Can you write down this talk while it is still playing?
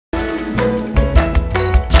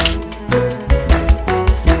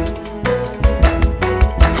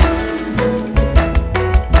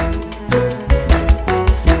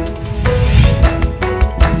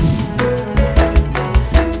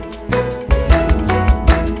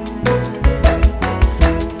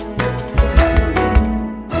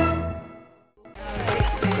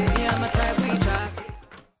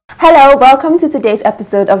Hello, welcome to today's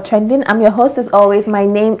episode of Trending. I'm your host as always. My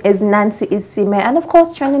name is Nancy Isime, and of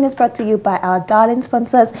course Trending is brought to you by our darling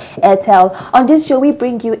sponsors, Airtel. On this show we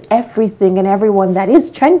bring you everything and everyone that is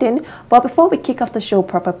trending. But before we kick off the show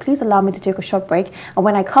proper, please allow me to take a short break, and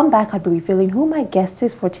when I come back I'll be revealing who my guest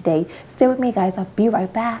is for today. Stay with me guys, I'll be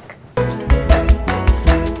right back.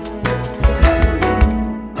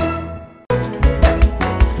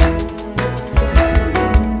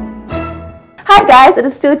 Hi guys, it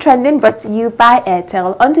is still Trending, brought to you by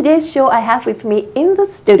Airtel. On today's show, I have with me in the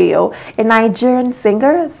studio a Nigerian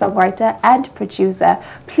singer, songwriter, and producer.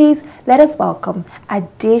 Please let us welcome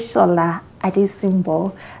Adeshola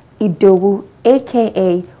Adesimbo Idowu,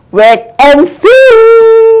 aka Red MC.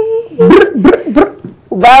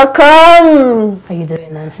 Welcome. How you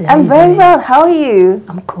doing, Nancy? I'm very well. How are you?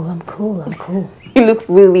 I'm cool. You look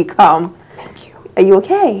really calm. Thank you. Are you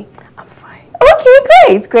okay? I'm fine.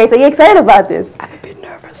 Great. Are you excited about this? I'm a bit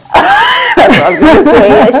nervous. That's what I was going to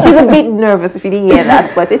say. She's a bit nervous if you didn't hear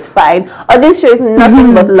that, but it's fine. On this show is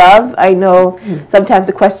nothing but love. I know sometimes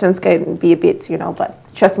the questions can be a bit,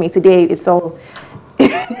 but trust me, today it's all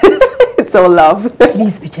it's all love.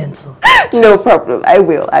 Please be gentle. No problem. I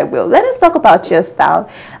will. Let us talk about your style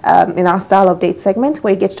in our style update segment,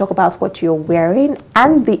 where you get to talk about what you're wearing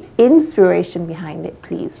and the inspiration behind it,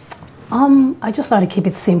 please. I just like to keep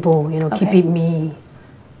it simple, keep it me.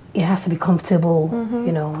 It has to be comfortable,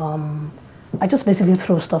 I just basically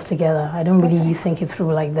throw stuff together. I don't really think it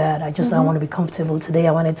through like that. I just I want to be comfortable. Today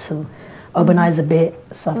I wanted to urbanize a bit,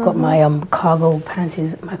 so I've got my cargo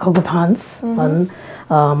pants on,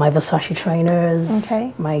 my Versace trainers,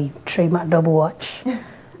 my trademark double watch,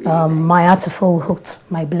 my article hooked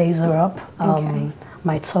my blazer up,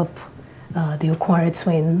 my top, the Aquarius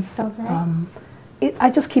twins.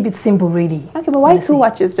 I just keep it simple, really. Okay, but why honestly. 2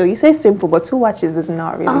 watches, though? You say simple, but 2 watches is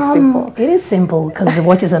not really simple. It is simple because the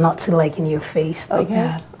watches are not too like in your face like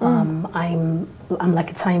that. I'm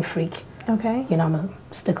like a time freak. Okay. I'm a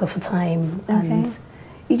stickler for time, and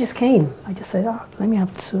it just came. I just said, let me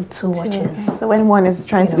have two watches. Okay. So when one is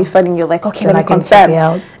trying to be funny, you're like, okay, let me confirm. Check it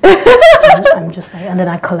out. I'm just like, and then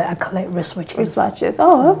I collect wristwatches. Wristwatches.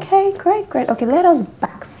 Oh, okay, great. Okay, let us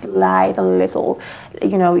backslide a little.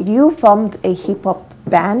 You formed a hip hop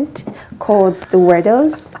band called The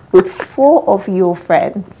Weirdos with 4 of your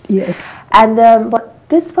friends. Yes. And but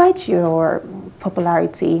despite your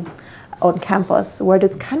popularity on campus,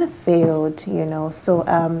 Weirdos kind of failed. So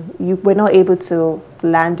you were not able to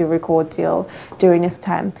land a record deal during this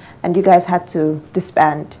time, and you guys had to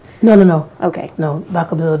disband. No. Okay. No, back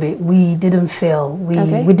up a little bit. We didn't fail. We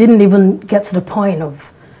didn't even get to the point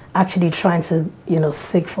of actually trying to,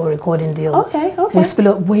 seek for a recording deal. Okay. We split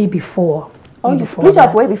up way before. Oh, you split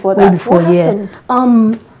up way before that? Way before, yeah.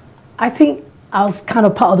 I think I was kind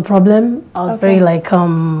of part of the problem. I was very like,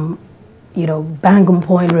 bang on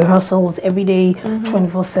point rehearsals every day,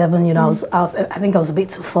 24/7. I think I was a bit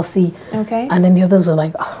too fussy. Okay. And then the others were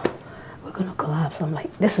like, gonna collapse. I'm like,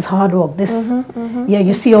 this is hard work.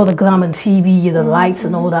 You see all the glam on TV, the lights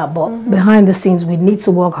and all that, but behind the scenes we need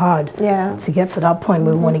to work hard to get to that point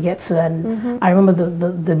where we want to get to. And I remember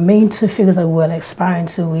the main 2 figures that we were aspiring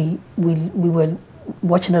to, we were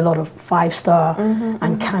watching a lot of 5 Star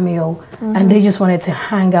and Cameo, and they just wanted to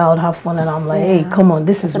hang out, have fun, and I'm like, hey, come on,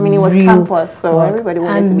 this is it was campus, so everybody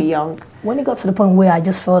wanted to be young. When it got to the point where I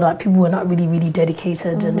just felt that people were not really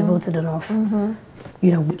dedicated and devoted enough, we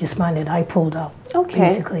disbanded. I pulled out.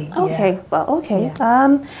 Basically. Okay. Well, okay.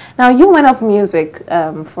 Yeah. Now you went off music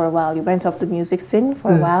for a while. You went off the music scene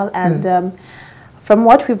for a while, and from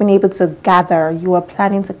what we've been able to gather, you are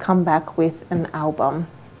planning to come back with an album,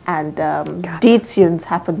 and D-Tunes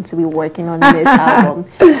happen to be working on this album.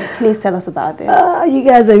 Please tell us about this. You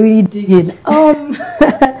guys are really digging.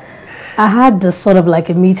 I had this sort of like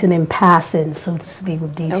a meeting in passing, so to speak,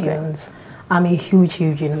 with D-Tunes. I'm a huge,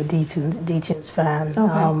 D-Tunes fan.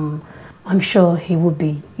 I'm sure he would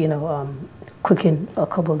be, cooking a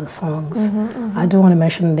couple of the songs. I don't want to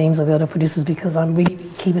mention the names of the other producers because I'm really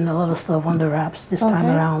keeping a lot of stuff under wraps this time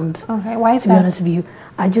around. Okay, why is that? To be honest with you,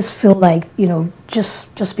 I just feel like,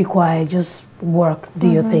 just be quiet, just work, do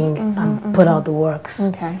your thing, and put out the works.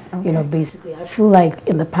 Okay. Basically, I feel like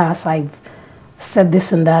in the past I've said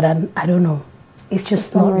this and that, and I don't know. It's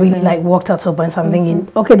just not really like worked out to a point. So I'm thinking,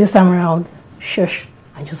 okay, this time around, shush,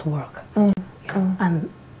 and just work. And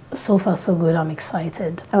so far, so good. I'm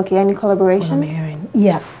excited. Okay, any collaborations?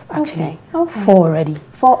 Yes, actually. Okay. 4 already.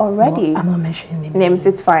 4 already? Well, I'm not mentioning names.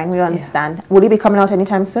 It's fine. We understand. Yeah. Will it be coming out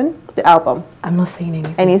anytime soon? The album? I'm not saying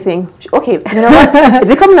anything. Anything? Okay. You know what? Is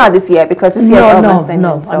it coming out this year? Because this year is almost ending.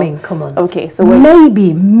 No. So. I mean, come on. Okay. So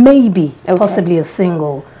maybe, possibly a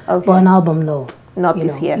single, but an album, no. Not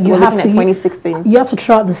this year. So we're looking at 2016. You have to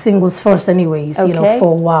try out the singles first, anyways. You know,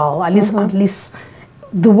 for a while. At least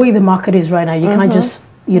the way the market is right now, you can't just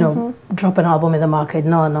drop an album in the market.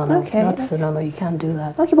 No. Okay. No, you can't do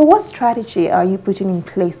that. Okay, but what strategy are you putting in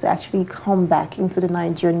place to actually come back into the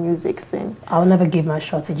Nigerian music scene? I'll never give my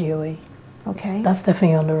strategy away. Okay. That's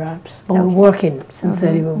definitely on the wraps. But we're working.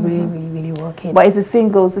 Sincerely, we're really working. But is the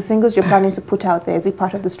singles you're planning to put out there, is it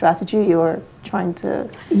part of the strategy you're trying to...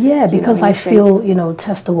 Yeah, because I feel,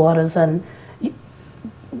 test the waters. And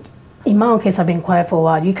in my own case, I've been quiet for a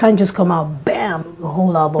while. You can't just come out, bam, the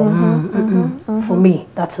whole album. For me,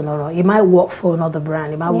 that's a no-no. It might work for another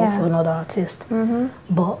brand. It might work for another artist.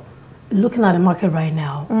 But looking at the market right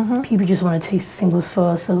now, people just want to taste singles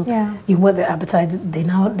first. So you whet their appetite. They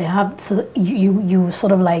have, so you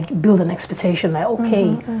sort of like build an expectation, like,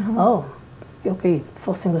 okay, okay,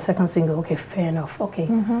 first single, second single, okay, fair enough, okay.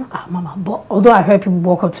 Mama, but although I heard people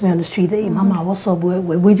walk up to me on the street, hey, Mama, what's up? We're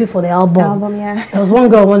waiting for the album. There was one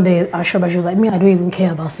girl one day, she was like, me, I don't even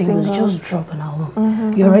care about singles. Just drop an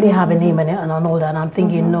album. You already have a name in it and all that. And I'm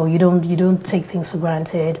thinking, no, you don't take things for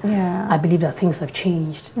granted. I believe that things have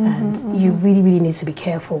changed, and you really need to be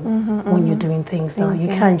careful when you're doing things now. You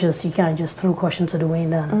can't just throw caution to the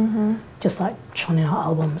wind and just like churning out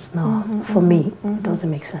albums. No, for me, it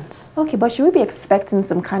doesn't make sense. Okay, but should we be expecting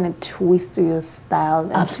some kind of twist to your style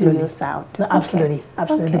and to your sound? No, absolutely.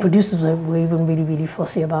 The producers were even really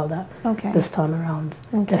fussy about that this time around.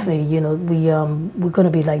 Definitely, we're going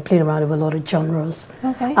to be like playing around with a lot of genres.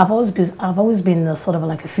 I've always been a sort of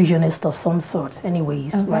like a fusionist of some sort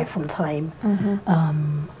anyways, right from time.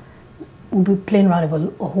 We'll be playing around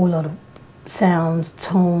with a whole lot of sounds,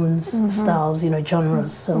 tones, styles,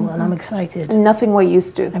 genres. So, and I'm excited. Nothing we're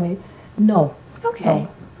used to. I mean, no. Okay.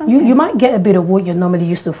 You might get a bit of what you're normally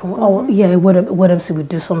used to from, what MC would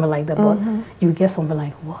do something like that, but you get something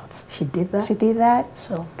like, what? She did that? She did that?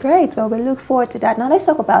 So great. Well, we look forward to that. Now let's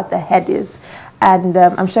talk about the headies. And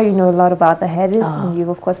I'm sure you know a lot about the headies, and you've,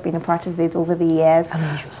 of course, been a part of it over the years. I'm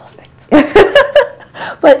a usual suspect.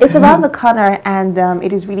 But it's around the corner, and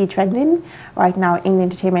it is really trending right now in the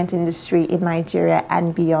entertainment industry in Nigeria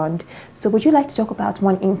and beyond. So would you like to talk about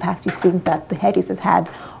one impact you think that the headies has had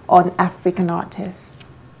on African artists?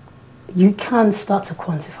 You can't start to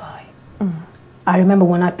quantify. I remember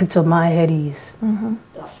when I picked up my headies,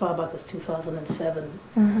 as far back as 2007,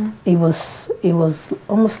 it was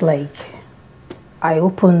almost like I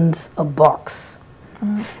opened a box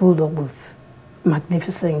full of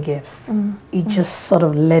magnificent gifts. It just sort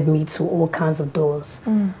of led me to all kinds of doors.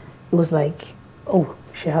 It was like, oh,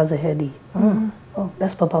 she has a heady. Oh,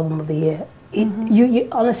 that's pop album of the year. You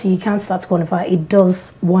honestly, you can't start to quantify. It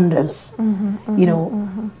does wonders.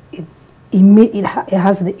 It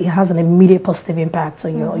has an immediate positive impact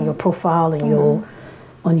on your profile and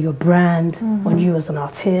on your brand, on you as an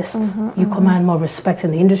artist. You command more respect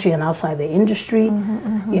in the industry and outside the industry.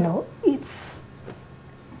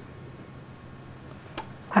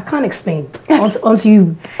 I can't explain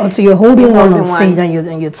until you're holding one on stage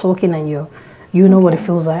and you're talking and you know what it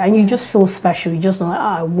feels like, and you just feel special. You just know,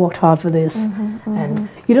 I worked hard for this. And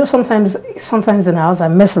sometimes in the house I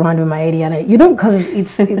mess around with my heady, and because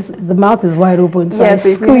it's the mouth is wide open, so I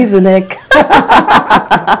squeeze the neck.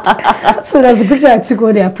 So there's a picture I took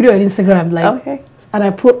one day. I put it on Instagram, and I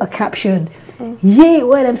put a caption. Yay,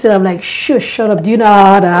 when I'm saying, I'm like, shush, shut up. Do you know how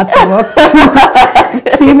hard I had to work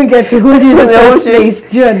to even get to hold you in the first place?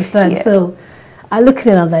 Do you understand? So I look at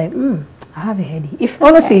it and I'm like, I have a heady. If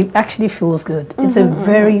honestly, it actually feels good. It's a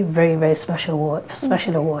very, very, very special award.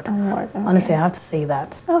 Honestly, I have to say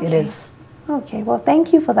that. It is. Okay, well,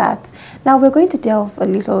 thank you for that. Now we're going to delve a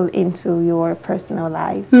little into your personal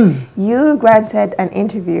life. You granted an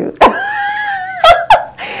interview.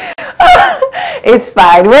 It's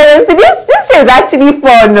fine. Well, this show is actually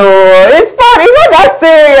fun. No, it's fun. It's not that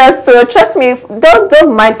serious. So trust me.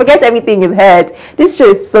 Don't mind. Forget everything you've heard. This show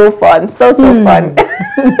is so fun. So fun.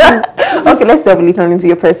 Okay, let's delve a little into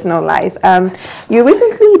your personal life. You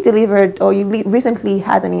recently recently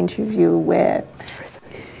had an interview where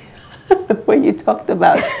you talked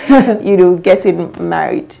about getting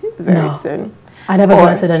married very soon. I never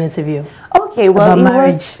granted an interview. Okay, well,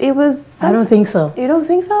 it was. I don't think so. You don't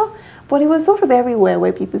think so? But it was sort of everywhere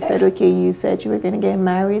where people said, okay, you said you were going to get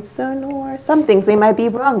married soon or something. So it might be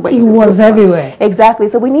wrong. But it was everywhere. Exactly.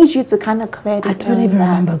 So we need you to kind of clear the I don't even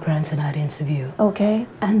remember granting that interview. Okay.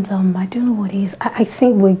 And I don't know what it is. I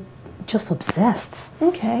think we're just obsessed.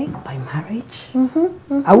 Okay. By marriage.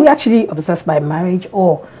 Are we actually obsessed by marriage,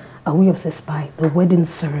 or are we obsessed by the wedding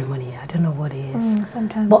ceremony? I don't know what it is.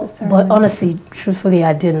 Sometimes but honestly, truthfully,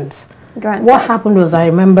 I didn't. What happened was, I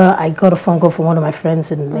remember I got a phone call from one of my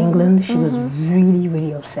friends in England. She was really,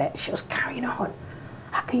 really upset. She was carrying on.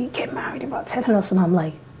 How can you get married without telling us? And I'm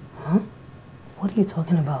like, huh? What are you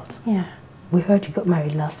talking about? Yeah. We heard you got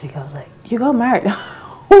married last week. I was like, you got married?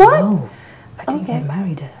 What? No, I didn't get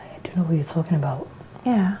married. I don't know what you're talking about.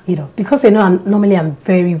 Yeah. You know, because they know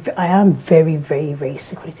I am very, very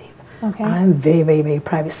secretive. Okay. I am very, very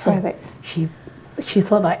private. So Private. She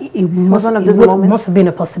thought that it must have been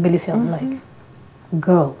a possibility. I'm like,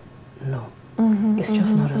 girl, no. It's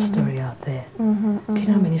just not a story out there. Do you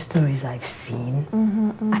know how many stories I've seen?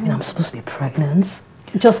 I mean, I'm supposed to be pregnant.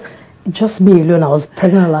 Just me alone. I was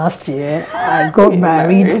pregnant last year. I got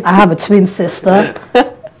married. I have a twin sister.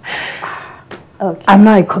 Okay. I'm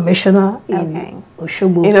now a commissioner in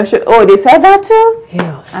Oshobo. Oh, they said that too?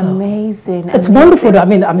 Yeah. So amazing. It's wonderful. I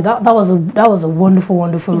mean that was a wonderful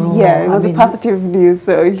rumor. Yeah, it was a positive news.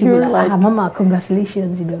 So you're like, Mama,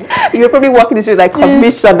 congratulations, you know. You're probably walking the street like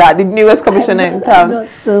commissioner, the newest commissioner in town.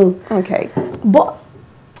 So okay. But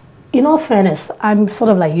in all fairness, I'm sort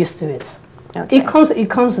of like used to it. Okay. It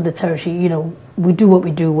comes with the territory, you know. We do what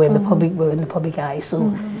we do. We're in the public eye.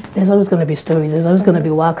 So there's always going to be stories. There's always going to be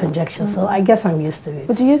wild conjecture. So I guess I'm used to it.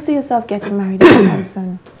 But do you see yourself getting married anytime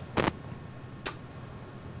soon?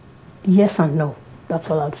 Yes and no. That's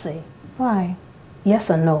all I'd say. Why? Yes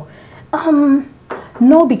and no.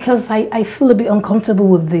 No, because I feel a bit uncomfortable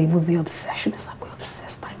with the obsession. It's like we're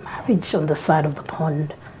obsessed by marriage on the side of the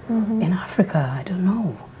pond in Africa. I don't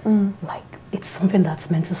know. Like, it's something that's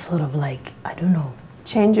meant to sort of like, I don't know,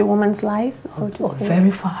 change a woman's life, so to speak. Or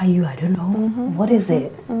verify you, I don't know. What is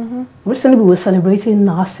it? Recently we were celebrating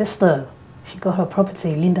our sister. She got her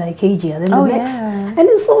property, Linda Ikeji, and then and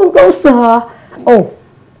then someone goes to her, oh,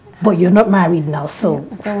 but you're not married now, so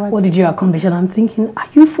what did you accomplish? And I'm thinking, are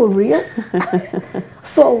you for real?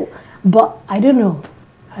 So, but I don't know.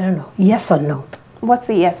 Yes or no? What's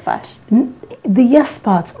the yes part? The yes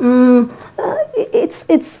part,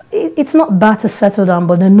 it's not bad to settle down,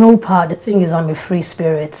 but the no part, the thing is, I'm a free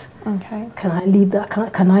spirit. Okay. Can I live that?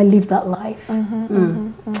 Can I live that life? I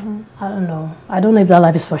don't know. I don't know if that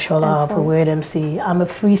life is for Shola or for Weird MC. I'm a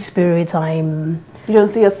free spirit. You don't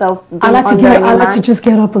see yourself. I like to just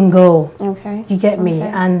get up and go. Okay. You get me?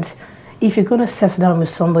 And if you're gonna settle down with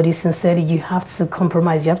somebody sincerely, you have to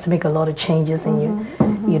compromise. You have to make a lot of changes, and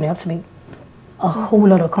you have to make a whole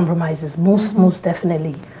lot of compromises, most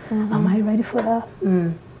definitely. Am I ready for that?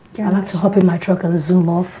 I like to hop in my truck and zoom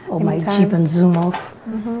off, or my Jeep and zoom off.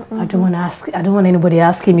 I don't want anybody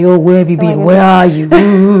asking me, oh, where have you been? Where are you?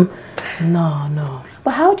 No.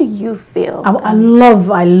 But how do you feel? I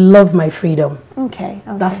love my freedom. Okay.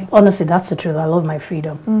 That's honestly, that's the truth. I love my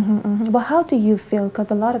freedom. But how do you feel? Because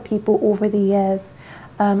a lot of people over the years,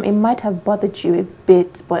 it might have bothered you a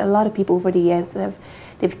bit, but a lot of people over the years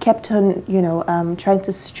they've kept on, trying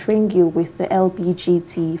to string you with the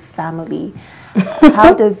LBGT family.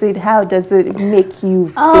 How does it make you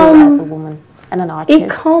feel as a woman and an artist?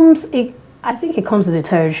 I think it comes with the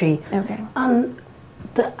territory. Okay. And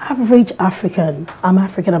the average African, I'm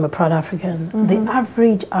African, I'm a proud African. The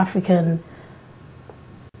average African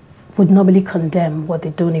would normally condemn what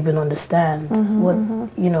they don't even understand.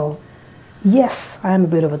 Yes, I am a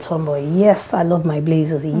bit of a tomboy. Yes, I love my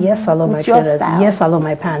blazers. Yes, I love my trainers. Yes, I love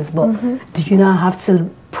my pants. But do you now have to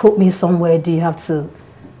put me somewhere? Do you have to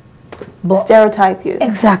stereotype you?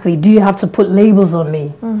 Exactly. Do you have to put labels on me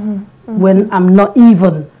when I'm not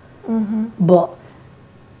even? But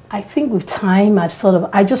I think with time,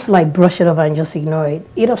 I just like brush it over and just ignore it.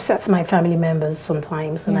 It upsets my family members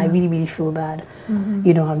sometimes, and I really, really feel bad.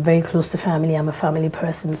 I'm very close to family. I'm a family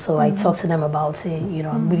person, so I talk to them about it.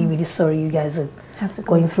 I'm really, really sorry you guys are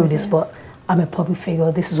going through this, but I'm a public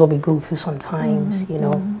figure. This is what we go through sometimes,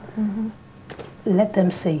 Let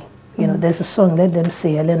them say. There's a song, let them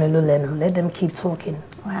say, let them keep talking.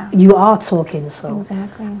 Wow. You are talking, so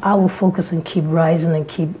exactly. I will focus and keep rising and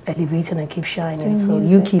keep elevating and keep shining. So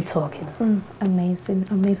you keep talking. Amazing.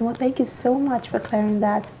 Well, thank you so much for clearing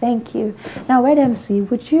that. Thank you. Now, Red MC,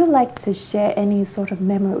 would you like to share any sort of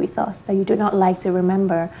memory with us that you do not like to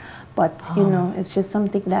remember, but it's just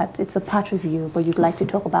something that it's a part of you, but you'd like to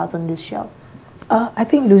talk about on this show? I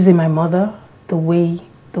think losing my mother, the way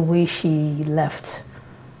she left,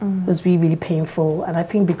 was really, really painful. And I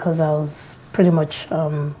think because I was pretty much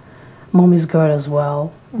mommy's girl as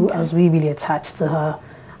well, I was really, really attached to her.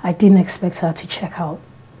 I didn't expect her to check out,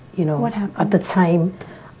 What happened? At the time.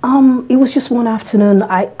 It was just one afternoon.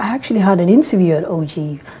 I actually had an interview at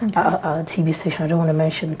OG, a TV station I don't want to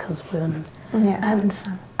mention because we're on. And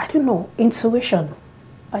I don't know, intuition.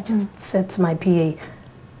 I just said to my PA,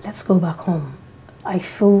 let's go back home. I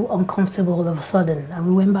feel uncomfortable all of a sudden. And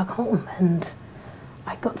we went back home, and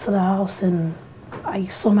I got to the house and I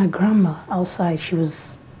saw my grandma outside. She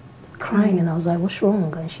was crying, and I was like, what's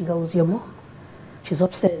wrong? And she goes, your mom. She's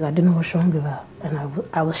upstairs. I didn't know what's wrong with her. And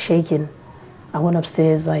I was shaking. I went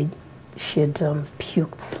upstairs. She had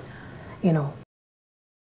puked, you know.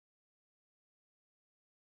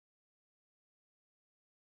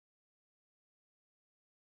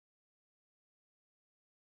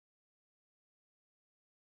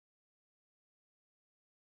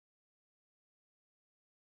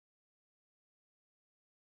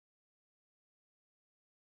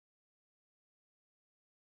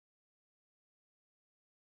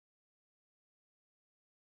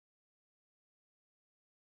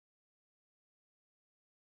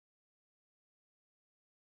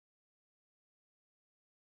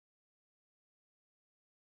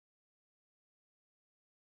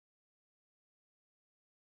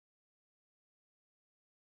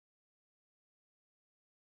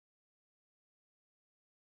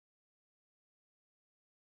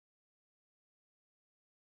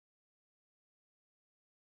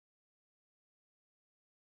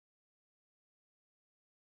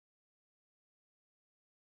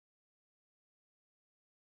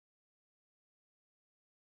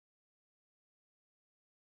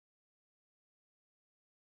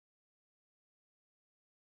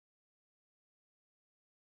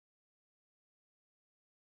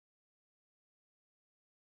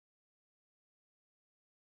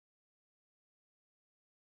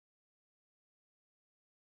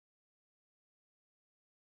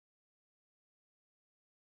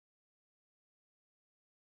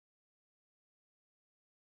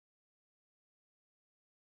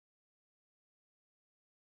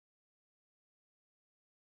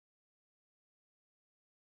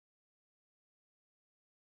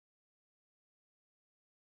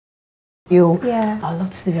 Yes. I love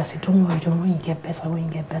to see you. I said, don't worry, you get better, when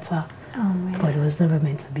you get better. Oh, man. But it was never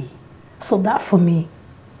meant to be. So that for me,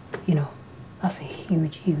 you know, that's a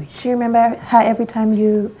huge. Do you remember how every time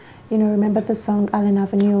you remember the song Allen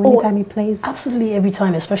Avenue, anytime he plays? Absolutely every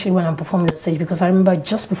time, especially when I'm performing on stage, because I remember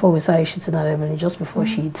just before we started shooting Allen Avenue, just before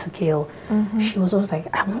she took ill, she was always like,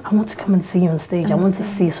 I want to come and see you on stage. I want to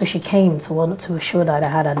see. So she came to a show that I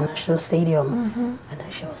had at the National Stadium, and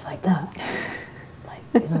then she was like that.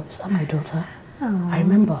 You know, is that my daughter? Oh. I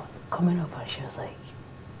remember coming up and she was like,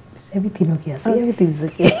 is everything okay? I said, everything's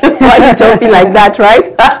okay. Why are you jumping like that,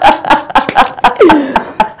 right?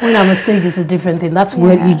 When I'm on stage, it's a different thing. That's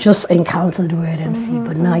where you just encountered word MC,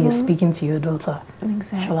 but now you're speaking to your daughter.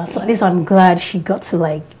 Exactly. So at least I'm glad she got to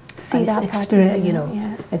like see that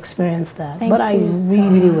experience, experience that. But I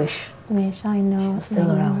really wish. I know. She's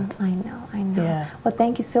still around. I know. Yeah. Well,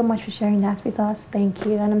 thank you so much for sharing that with us. Thank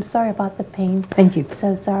you. And I'm sorry about the pain. Thank you.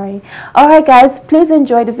 So sorry. All right, guys, please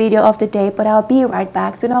enjoy the video of the day, but I'll be right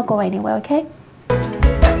back. Do not go anywhere, okay?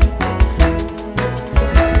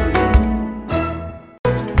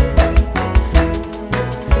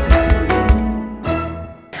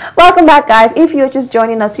 Welcome back, guys. If you're just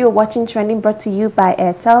joining us, you're watching Trending, brought to you by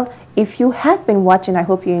Airtel. If you have been watching, I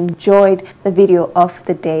hope you enjoyed the video of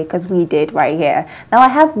the day, because we did right here. Now I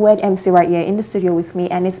have Word MC right here in the studio with me,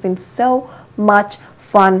 and it's been so much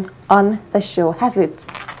fun on the show, has it?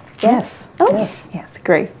 Yes. Okay. Yes.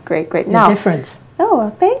 Great. You're Now, different. Oh,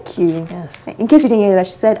 thank you. Yes. In case you didn't hear that,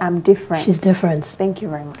 she said I'm different. She's different. Thank you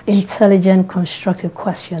very much. Intelligent, constructive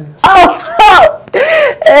questions. Oh,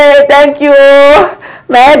 hey, thank you.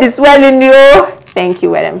 My head is swelling you. Thank you,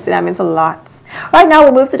 Word MC. That means a lot. Right now,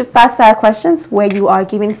 we move to the fast fire questions, where you are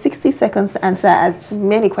given 60 seconds to answer as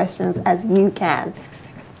many questions as you can. 60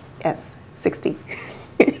 seconds. Yes, 60.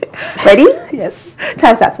 Ready? Yes.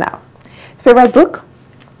 Time starts now. Favorite book?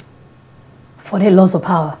 48 Laws of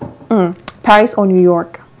Power. Paris or New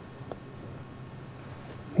York?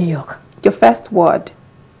 New York. Your first word?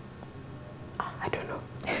 I don't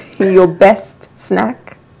know. Your best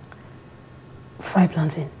snack? Fried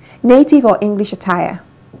plantain. Native or English attire?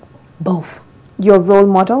 Both. Your role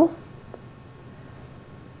model?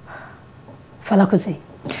 Fela Kuti.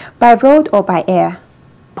 By road or by air?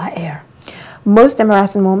 By air. Most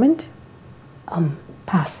embarrassing moment?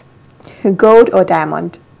 Pass. Gold or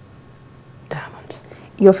diamond? Diamond.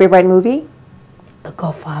 Your favorite movie? The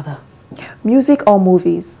Godfather. Music or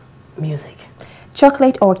movies? Music.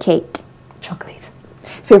 Chocolate or cake? Chocolate.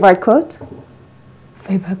 Favorite quote?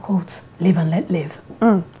 Favorite quote? Live and let live.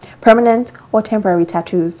 Permanent or temporary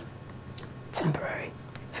tattoos? Temporary.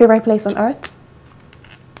 Favorite place on earth?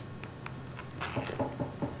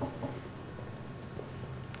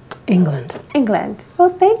 England. England. Well,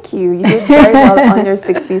 thank you. You did very well under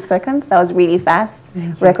 60 seconds. That was really fast.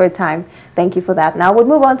 Record time. Thank you for that. Now we'll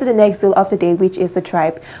move on to the next deal of the day, which is the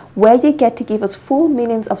tribe, where you get to give us full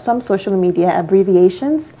meanings of some social media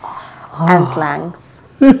abbreviations and slangs.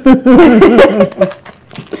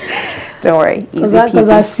 Don't worry, easy peasy. Because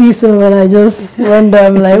I see some and I just wonder,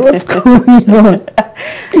 I'm like, what's going on?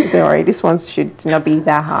 Don't worry, this one should not be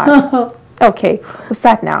that hard. Okay, we'll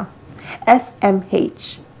start now.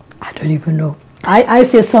 SMH. I don't even know. I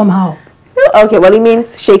say somehow. Okay, well, it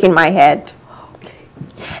means shaking my head. Okay.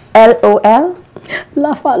 LOL.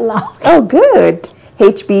 Laugh out loud. Oh, good.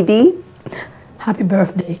 HBD. Happy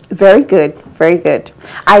birthday. Very good, very good.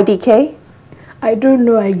 IDK. I don't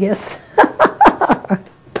know, I guess.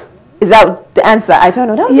 Is that the answer? I don't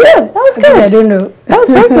know. That was good. That was good. I don't know. That was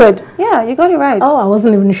very good. Yeah, you got it right. Oh, I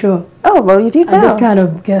wasn't even sure. Oh, well, you did well. I just kind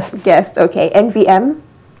of guessed. Guessed, okay. NVM.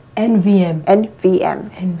 NVM. NVM.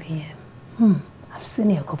 NVM. I've seen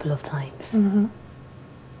it a couple of times. I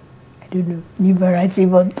don't know. New variety,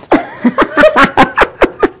 but...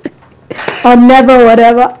 or never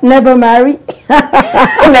whatever. Never marry.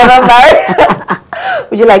 Never marry.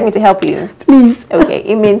 Would you like me to help you? Please. Okay,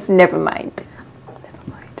 it means never mind.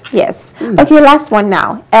 Never mind. Yes. Okay, last one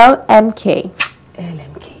now. LMK.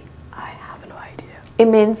 LMK. I have no idea. It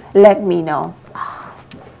means let me know.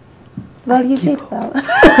 Well, you did well.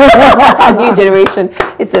 New generation.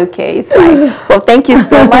 It's okay. It's fine. Well, thank you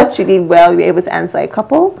so much. You did well. You were able to answer a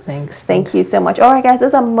couple. Thanks. Thank you so much. All right, guys.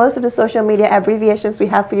 Those are most of the social media abbreviations we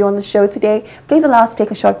have for you on the show today. Please allow us to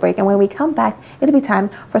take a short break. And when we come back, it'll be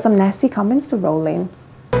time for some nasty comments to roll in.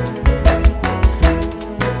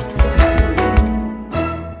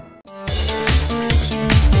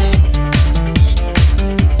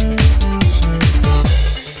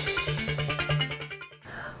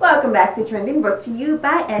 Welcome back to Trending, brought to you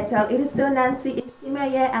by Airtel. It is still Nancy Isime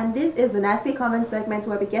here, and this is the nasty comment segment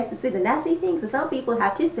where we get to see the nasty things that some people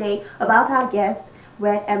have to say about our guest,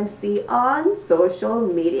 Red MC, on social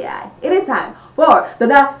media. It is time for the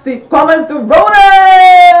nasty comments to roll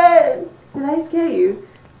in! Did I scare you?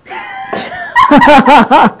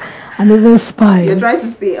 I'm even spying. You're trying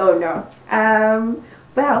to see, oh no.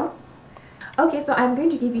 Well, okay, so I'm going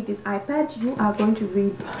to give you this iPad. You are going to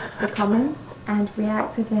read the comments and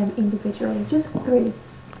react to them individually. Just 3.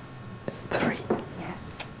 3.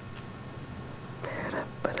 Yes.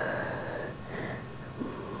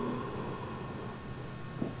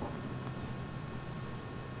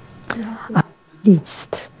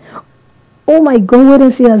 Bleached. Oh my God, what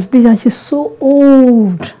MC has bleached and she's so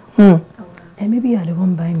old. Oh, wow. And maybe you are the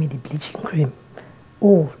one buying me the bleaching cream.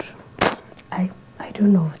 Old. I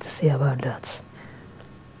don't know what to say about that.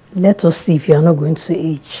 Let us see if you are not going to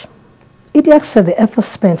age. Idiac said the effort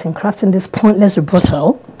spent in crafting this pointless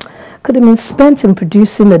rebuttal could have been spent in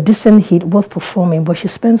producing a decent hit worth performing, but she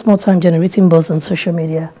spends more time generating buzz on social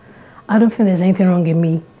media. I don't think there's anything wrong in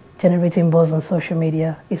me generating buzz on social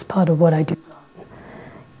media. It's part of what I do.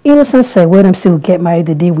 Innocent said, when MC will get married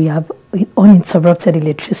the day we have uninterrupted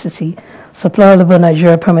electricity supply all over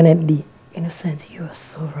Nigeria permanently. Innocent, you are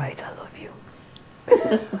so right. I love you.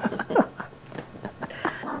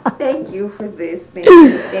 Thank you for this. Thank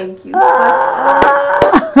you. Thank you.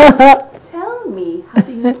 Tell me, how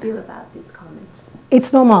do you feel about these comments?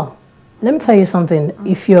 It's normal. Let me tell you something.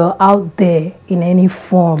 If you're out there in any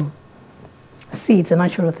form, see, it's a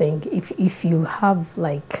natural thing. If you have,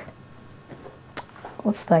 like,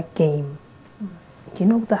 what's that game? You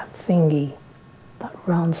know that thingy, that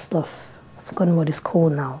round stuff. I've forgotten what it's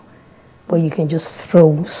called now. Where you can just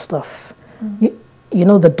throw stuff. You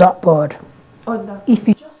know the dartboard. Oh, no. If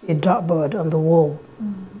you just see a dartboard on the wall,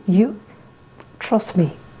 you trust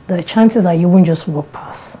me, the chances are you won't just walk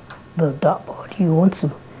past the dartboard. You want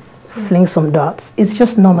to fling some darts. It's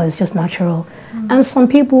just normal. It's just natural. And some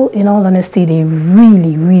people, in all honesty, they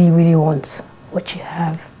really, really, really want what you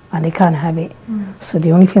have, and they can't have it. So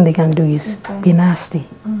the only thing they can do is be nasty.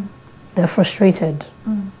 They're frustrated.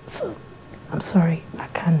 So I'm sorry, I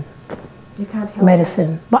can't. You can't help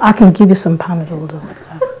medicine, but I can give you some Panadol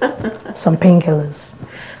though. Some painkillers.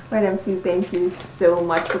 Right, MC, thank you so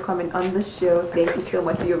much for coming on the show. Thank you so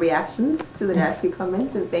much for your reactions to the nasty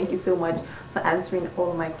comments, and thank you so much for answering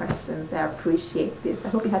all my questions. I appreciate this. I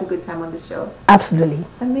hope you had a good time on the show. Absolutely.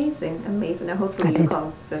 Amazing, amazing. And hopefully you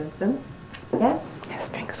come soon. Yes? Yes,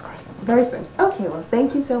 fingers crossed. Very soon. Okay, well,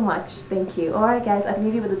 thank you so much. Thank you. All right, guys, I'll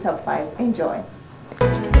leave you with the top 5. Enjoy.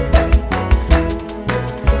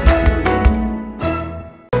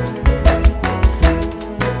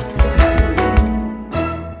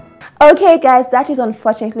 Okay, guys, that is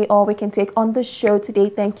unfortunately all we can take on the show today.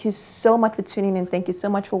 Thank you so much for tuning in. Thank you so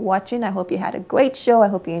much for watching. I hope you had a great show. I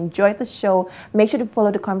hope you enjoyed the show. Make sure to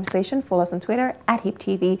follow the conversation. Follow us on Twitter at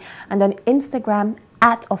HipTv and on Instagram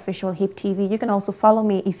at official HipTv. You can also follow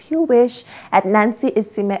me if you wish at Nancy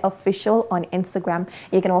Isime Official on Instagram.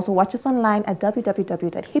 You can also watch us online at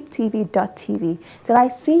www.hiptv.tv. Till I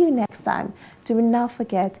see you next time, do not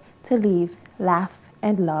forget to leave, laugh,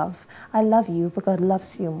 and love. I love you, but God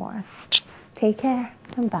loves you more. Take care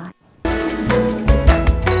and bye.